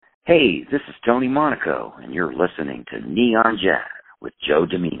Hey, this is Tony Monaco, and you're listening to Neon Jazz with Joe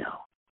Domino.